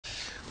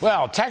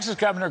Well, Texas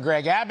Governor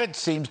Greg Abbott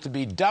seems to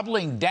be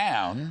doubling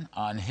down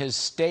on his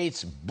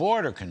state's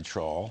border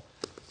control,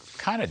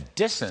 kind of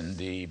dissing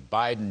the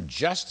Biden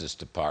Justice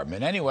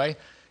Department. Anyway,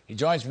 he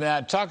joins me now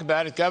to talk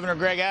about it. Governor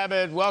Greg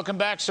Abbott, welcome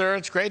back, sir.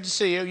 It's great to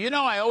see you. You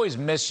know, I always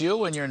miss you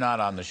when you're not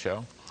on the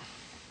show.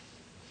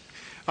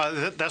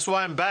 That's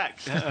why I'm back,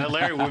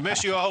 Larry. We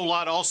miss you a whole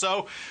lot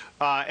also,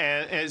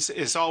 and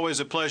it's always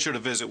a pleasure to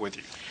visit with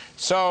you.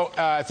 So,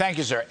 thank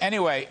you, sir.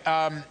 Anyway,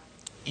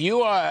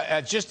 you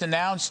just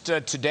announced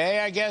today,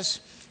 I guess,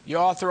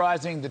 you're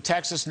authorizing the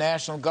Texas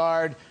National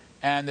Guard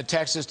and the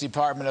Texas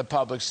Department of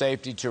Public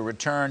Safety to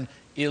return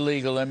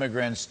illegal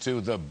immigrants to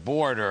the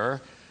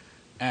border.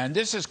 And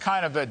this is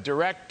kind of a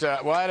direct,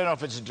 well, I don't know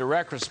if it's a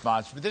direct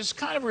response, but this is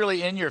kind of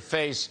really in your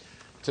face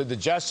to the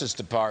Justice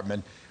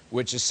Department,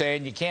 which is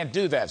saying you can't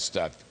do that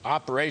stuff.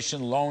 Operation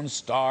Lone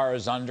Star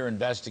is under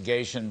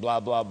investigation,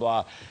 blah, blah,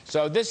 blah.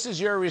 So this is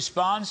your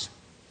response?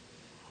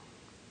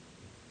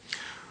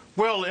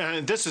 Well,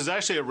 this is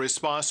actually a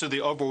response to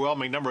the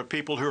overwhelming number of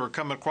people who are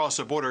coming across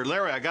the border.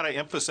 Larry, I got to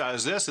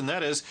emphasize this, and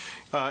that is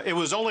it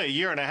was only a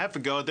year and a half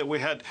ago that we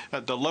had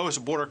the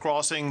lowest border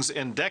crossings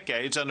in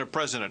decades under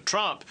President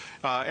Trump,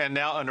 and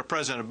now under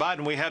President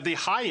Biden, we have the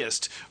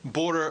highest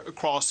border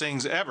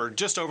crossings ever,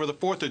 just over the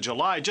 4th of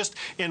July. Just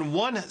in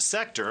one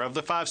sector of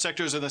the 5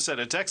 sectors in the state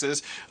of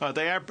Texas,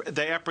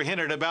 they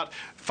apprehended about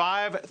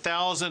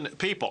 5,000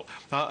 people.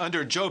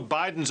 Under Joe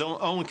Biden's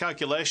own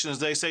calculations,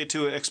 they say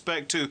to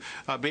expect to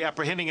be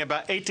apprehending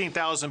about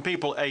 18,000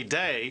 people a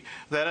day.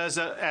 That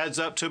adds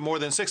up to more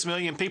than 6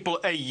 million people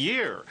a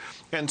year.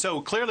 And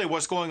so clearly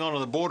what's going on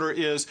the border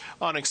is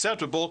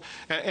unacceptable.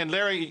 And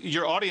Larry,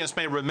 your audience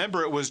may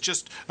remember it was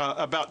just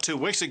about 2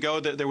 weeks ago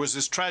that there was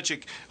this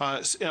tragic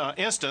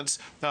instance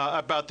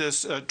about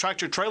this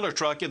tractor trailer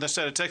truck in the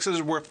state of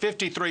Texas where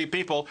 53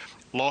 people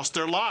lost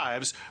their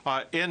lives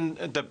in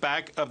the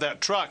back of that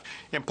truck.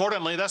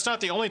 Importantly, that's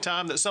not the only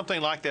time that something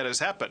like that has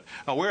happened.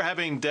 We're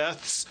having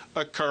deaths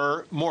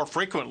occur more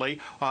frequently.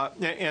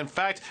 In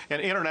fact, an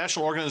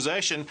international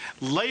organization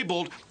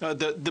labeled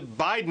the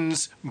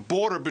Biden's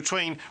border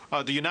between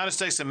the United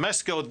States and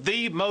Mexico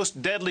the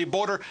most deadly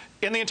border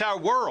in the entire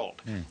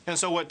world. And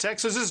so what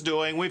Texas is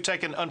doing, we've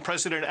taken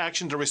unprecedented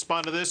action to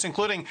respond to this,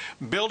 including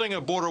building a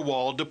border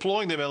wall,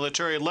 deploying the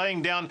military,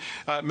 laying down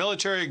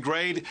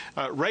military-grade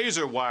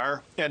razor wire,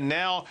 and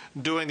now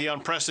doing the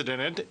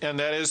unprecedented, and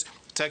that is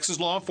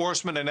Texas law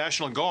enforcement and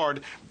National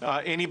Guard,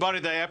 anybody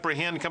they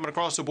apprehend coming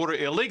across the border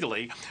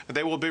illegally,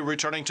 they will be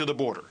returning to the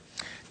border.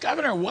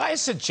 Governor, why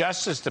is the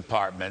Justice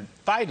Department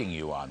fighting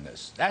you on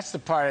this? That's the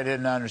part I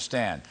didn't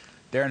understand.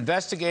 They're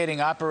investigating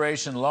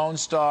Operation Lone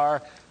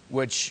Star,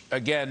 which,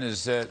 again,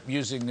 is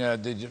using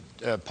the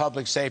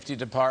Public Safety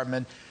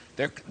Department.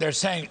 They're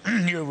saying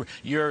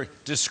you're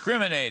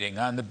discriminating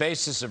on the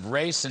basis of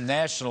race and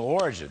national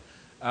origin.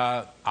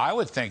 I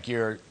would think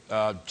you're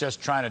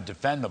just trying to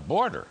defend the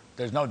border.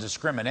 There's no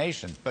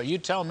discrimination. But you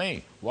tell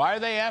me, why are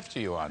they after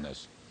you on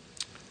this?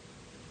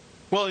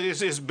 Well,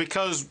 it's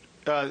because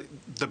the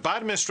Biden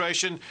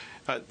administration,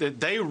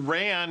 they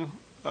ran,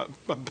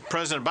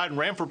 President Biden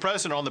ran for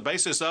president on the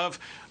basis of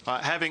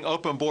having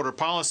open border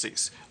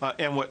policies.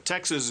 And what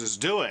Texas is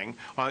doing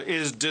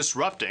is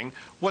disrupting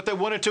what they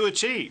wanted to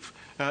achieve.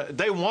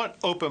 They want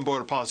open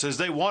border policies.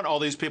 They want all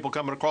these people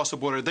coming across the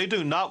border. They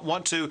do not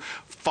want to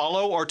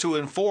follow or to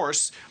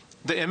enforce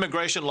the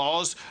immigration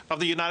laws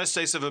of the United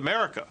States of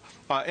America.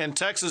 And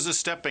Texas is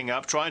stepping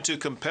up, trying to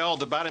compel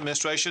the Biden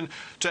administration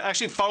to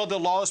actually follow the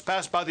laws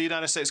passed by the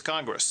United States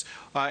Congress.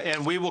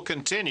 And we will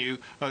continue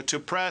to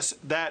press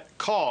that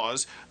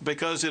cause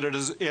because it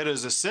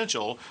is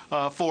essential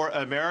for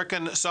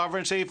American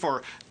sovereignty,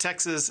 for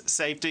Texas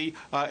safety,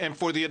 and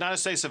for the United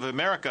States of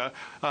America,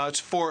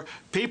 for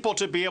people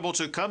to be able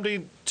to come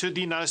to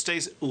the United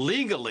States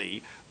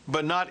legally,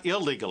 but not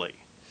illegally.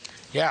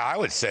 Yeah, I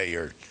would say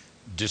you're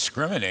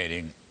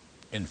discriminating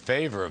in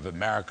favor of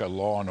America,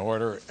 law and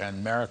order, and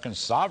American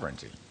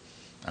sovereignty.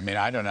 I mean,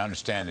 I don't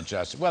understand the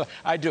justice. Well,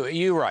 I do.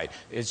 You're right.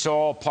 It's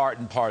all part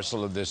and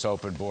parcel of this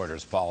open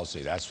borders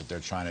policy. That's what they're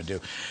trying to do.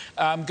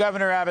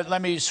 Governor Abbott,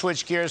 let me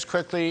switch gears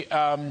quickly.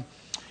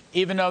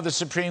 Even though the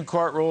Supreme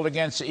Court ruled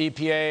against the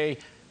EPA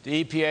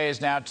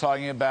is now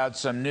talking about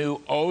some new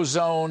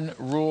ozone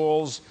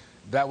rules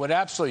that would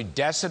absolutely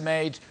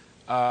decimate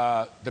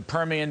the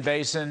Permian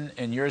Basin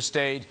in your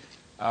state,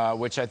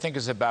 which I think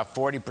is about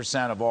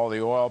 40% of all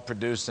the oil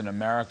produced in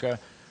America.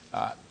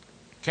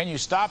 Can you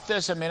stop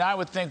this? I mean, I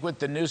would think with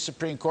the new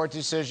Supreme Court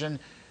decision,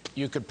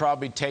 you could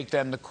probably take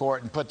them to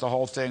court and put the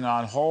whole thing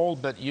on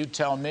hold. But you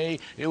tell me,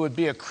 it would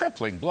be a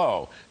crippling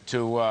blow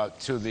to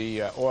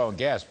the oil and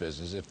gas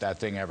business if that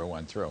thing ever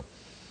went through.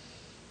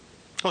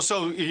 Well,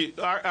 so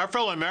our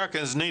fellow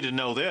Americans need to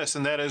know this,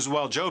 and that is,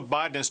 while Joe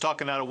Biden is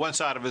talking out of one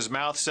side of his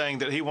mouth saying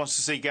that he wants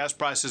to see gas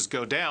prices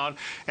go down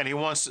and he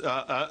wants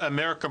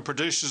American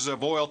producers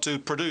of oil to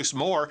produce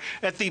more,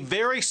 at the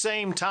very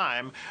same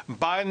time,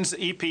 Biden's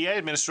EPA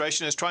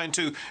administration is trying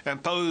to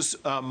impose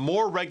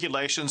more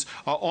regulations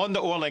on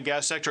the oil and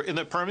gas sector in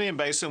the Permian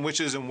Basin, which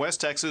is in West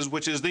Texas,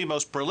 which is the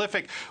most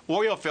prolific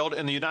oil field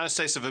in the United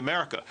States of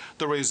America.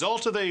 The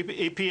result of the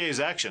EPA's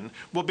action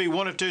will be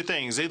one of two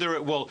things. Either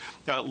it will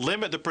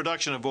limit the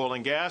production of oil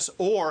and gas,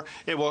 or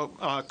it will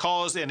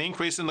cause an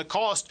increase in the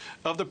cost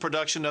of the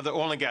production of the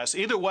oil and gas.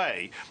 Either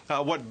way,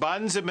 what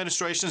Biden's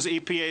administration's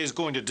EPA is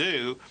going to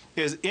do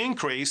is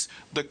increase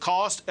the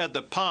cost at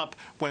the pump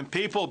when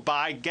people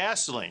buy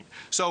gasoline.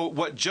 So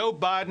what Joe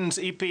Biden's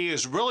EPA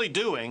is really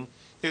doing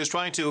is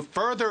trying to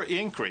further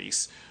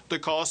increase the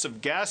cost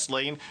of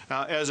gasoline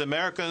as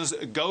Americans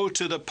go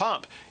to the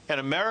pump. And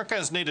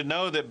Americans need to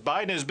know that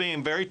Biden is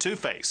being very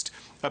two-faced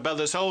about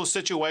this whole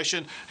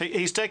situation.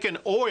 He's taken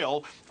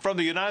oil from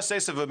the United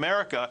States of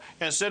America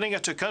and sending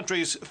it to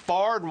countries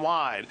far and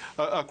wide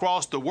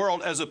across the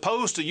world, as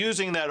opposed to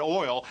using that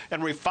oil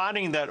and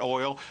refining that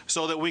oil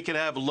so that we can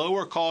have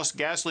lower cost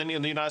gasoline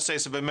in the United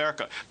States of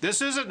America.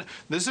 This isn't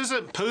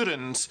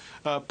Putin's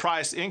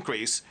price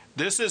increase.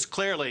 This is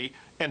clearly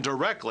and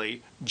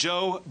directly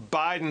Joe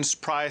Biden's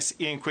price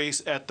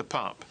increase at the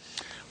pump.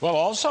 Well,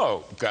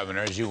 also,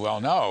 Governor, as you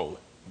well know,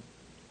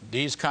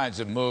 these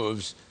kinds of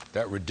moves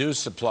that reduce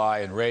supply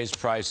and raise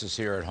prices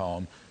here at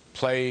home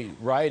play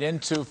right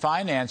into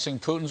financing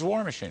Putin's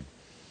war machine.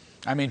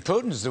 I mean,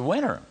 Putin's the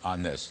winner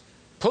on this.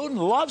 Putin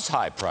loves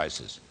high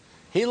prices.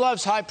 He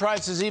loves high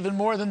prices even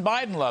more than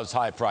Biden loves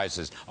high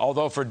prices,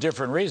 although for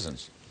different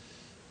reasons.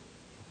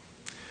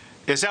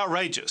 It's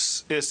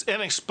outrageous. It's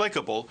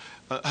inexplicable.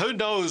 Who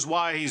knows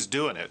why he's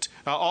doing it?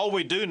 All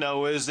we do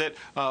know is that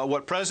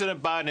what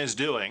President Biden is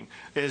doing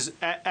is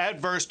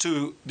adverse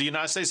to the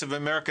United States of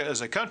America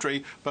as a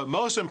country, but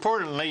most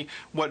importantly,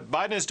 what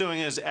Biden is doing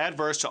is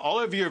adverse to all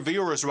of your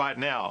viewers right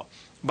now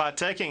by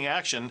taking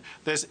action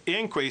that's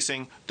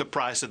increasing the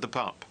price at the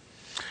pump.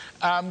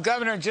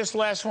 Governor, just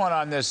last one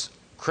on this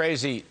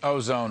crazy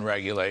ozone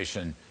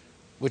regulation,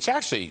 which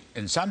actually,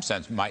 in some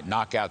sense, might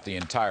knock out the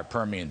entire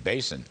Permian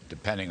Basin,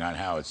 depending on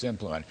how it's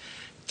implemented.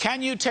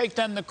 Can you take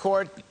them to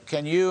court?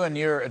 Can you and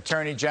your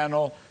attorney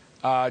general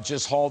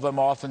just hold them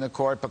off in the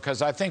court?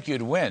 Because I think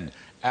you'd win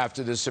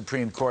after the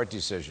Supreme Court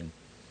decision.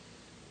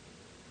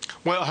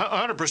 Well,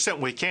 100%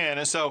 we can.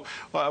 And so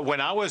when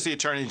I was the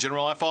Attorney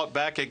General, I fought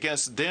back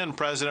against then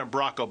President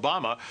Barack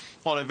Obama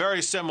on a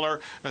very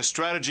similar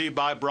strategy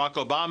by Barack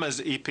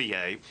Obama's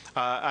EPA.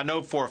 I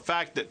know for a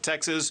fact that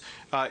Texas,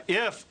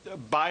 if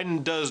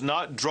Biden does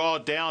not draw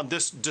down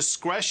this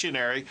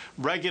discretionary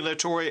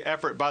regulatory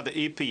effort by the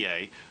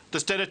EPA, the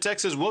state of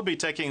Texas will be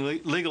taking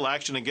legal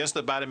action against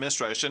the Biden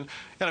administration,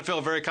 and I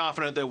feel very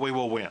confident that we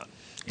will win.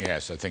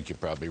 Yes, I think you're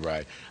probably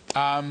right.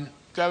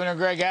 Governor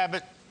Greg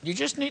Abbott, you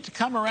just need to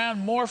come around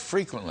more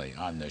frequently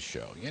on this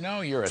show. You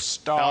know, you're a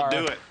star. I'll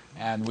do it.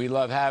 And we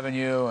love having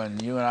you, and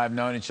you and I have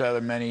known each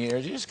other many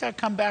years. You just got to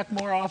come back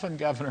more often,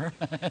 Governor.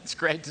 It's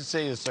great to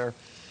see you, sir.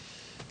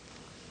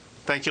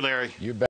 Thank you, Larry. You bet.